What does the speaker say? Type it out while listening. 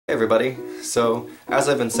Hey everybody! So, as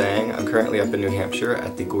I've been saying, I'm currently up in New Hampshire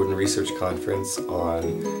at the Gordon Research Conference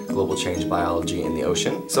on Global Change Biology in the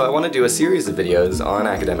Ocean. So I want to do a series of videos on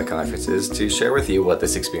academic conferences to share with you what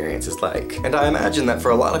this experience is like. And I imagine that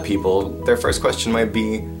for a lot of people, their first question might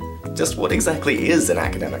be, just what exactly is an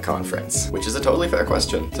academic conference? Which is a totally fair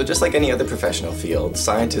question. So just like any other professional field,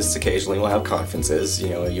 scientists occasionally will have conferences. You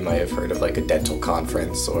know, you might have heard of like a dental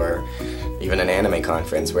conference or even an anime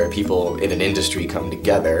conference where people in an industry come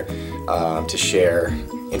together to share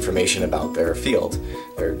information about their field,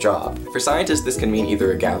 their job. For scientists, this can mean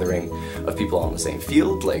either a gathering of people on the same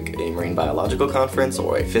field, like a marine biological conference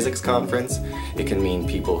or a physics conference. It can mean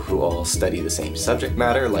people who all study the same subject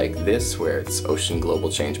matter, like this, where it's ocean global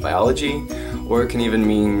change biology. Or it can even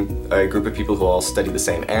mean a group of people who all study the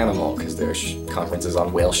same animal, because there are conferences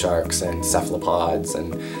on whale sharks and cephalopods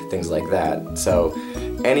and things like that. So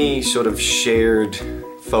any sort of shared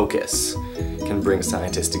focus can bring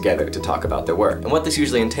scientists together to talk about their work. And what this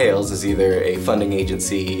usually entails is either a funding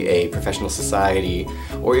agency, a professional society,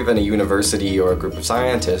 or even a university or a group of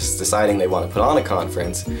scientists deciding they want to put on a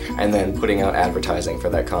conference and then putting out advertising for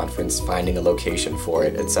that conference, finding a location for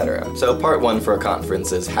it, etc. So part one for a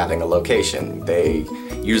conference is having a location. They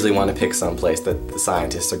usually want to pick some place that the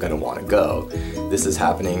scientists are going to want to go. This is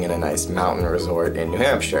happening in a nice mountain resort in New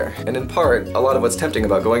Hampshire. And in part, a lot of what's tempting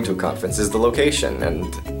about going to a conference is the location,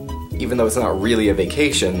 and even though it's not really a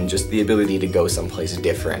vacation, just the ability to go someplace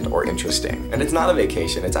different or interesting. And it's not a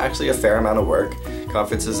vacation, it's actually a fair amount of work.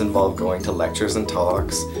 Conferences involve going to lectures and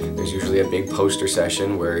talks. There's usually a big poster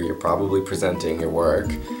session where you're probably presenting your work.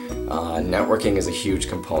 Networking is a huge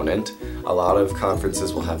component. A lot of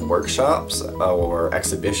conferences will have workshops or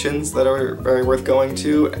exhibitions that are very worth going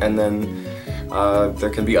to, and then there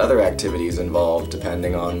can be other activities involved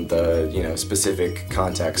depending on the, specific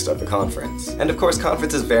context of the conference. And of course,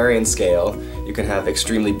 conferences vary in scale. You can have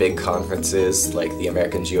extremely big conferences like the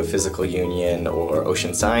American Geophysical Union or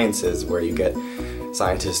Ocean Sciences, where you get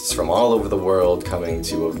scientists from all over the world coming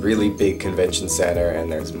to a really big convention center, and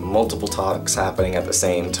there's multiple talks happening at the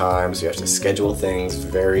same time, so you have to schedule things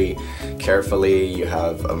very carefully. You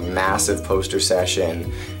have a massive poster session,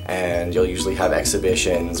 and you'll usually have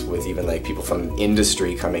exhibitions with even like people from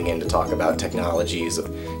industry coming in to talk about technologies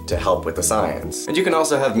to help with the science. And you can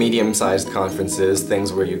also have medium-sized conferences,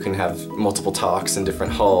 things where you can have multiple talks in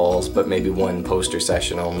different halls, but maybe one poster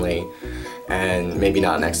session only, and maybe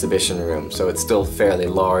not an exhibition room, so it's still fairly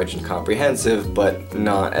large and comprehensive, but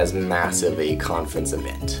not as massive a conference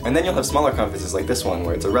event. And then you'll have smaller conferences like this one,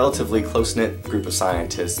 where it's a relatively close-knit group of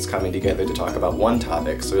scientists coming together to talk about one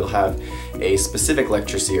topic. So you'll have a specific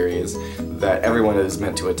lecture series that everyone is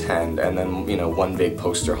meant to attend, and then, one big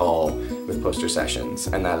poster hall with poster sessions,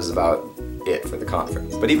 and that is about it for the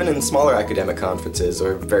conference. But even in smaller academic conferences,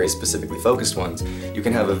 or very specifically focused ones, you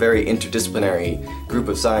can have a very interdisciplinary group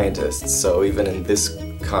of scientists. So even in this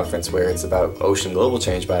conference where it's about ocean global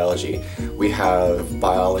change biology, we have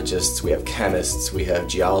biologists, we have chemists, we have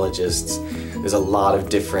geologists. There's a lot of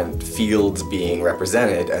different fields being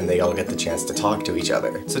represented, and they all get the chance to talk to each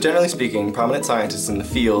other. So generally speaking, prominent scientists in the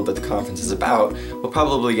field that the conference is about will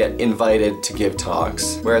probably get invited to give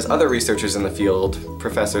talks, whereas other researchers in the field,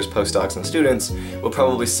 professors, postdocs, and students, will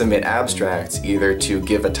probably submit abstracts either to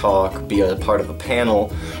give a talk, be a part of a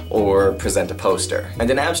panel, or present a poster.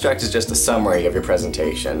 And an abstract is just a summary of your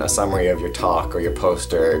presentation, a summary of your talk or your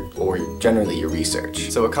poster, or generally your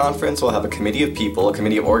research. So a conference will have a committee of people, a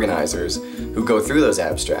committee of organizers, who go through those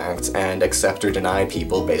abstracts and accept or deny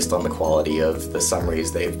people based on the quality of the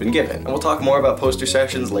summaries they've been given. And we'll talk more about poster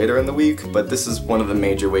sessions later in the week, but this is one of the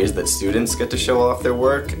major ways that students get to show off their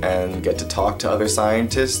work and get to talk to other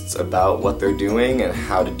scientists about what they're doing and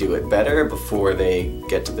how to do it better before they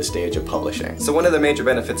get to the stage of publishing. So one of the major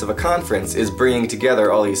benefits of a conference is bringing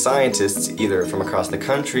together all these scientists, either from across the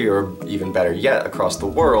country or even better yet, across the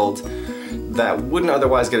world, that wouldn't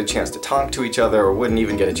otherwise get a chance to talk to each other or wouldn't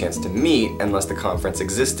even get a chance to meet unless the conference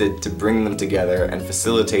existed to bring them together and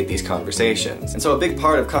facilitate these conversations. And so a big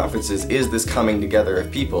part of conferences is this coming together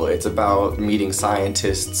of people. It's about meeting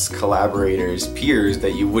scientists, collaborators, peers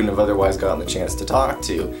that you wouldn't have otherwise gotten the chance to talk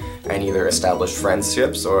to, and either establish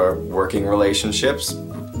friendships or working relationships,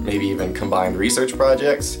 maybe even combined research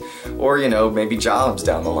projects, or maybe jobs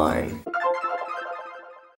down the line.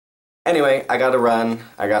 Anyway, I gotta run.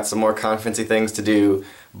 I got some more conferencey things to do,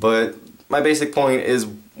 but my basic point is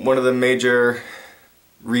one of the major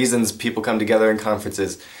reasons people come together in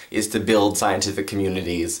conferences is to build scientific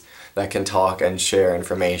communities that can talk and share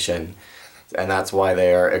information, and that's why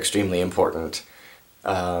they are extremely important.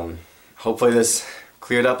 Hopefully this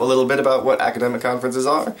cleared up a little bit about what academic conferences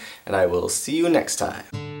are, and I will see you next time.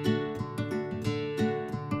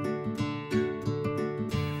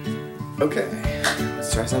 Okay,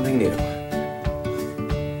 let's try something new.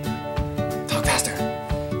 Talk faster.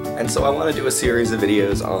 And so I want to do a series of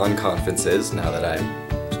videos on conferences now that I'm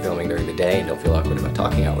filming during the day and don't feel awkward about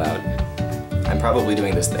talking out loud. I'm probably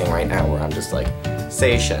doing this thing right now where I'm just like,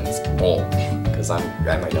 sessions, because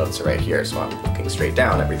my notes are right here, so I'm looking straight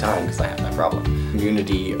down every time because I have that problem.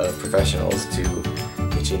 Community of professionals to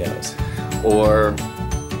itchy nose. Or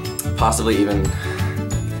possibly even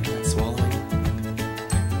swallowing.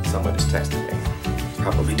 Someone just texted me.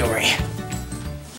 Probably Dory.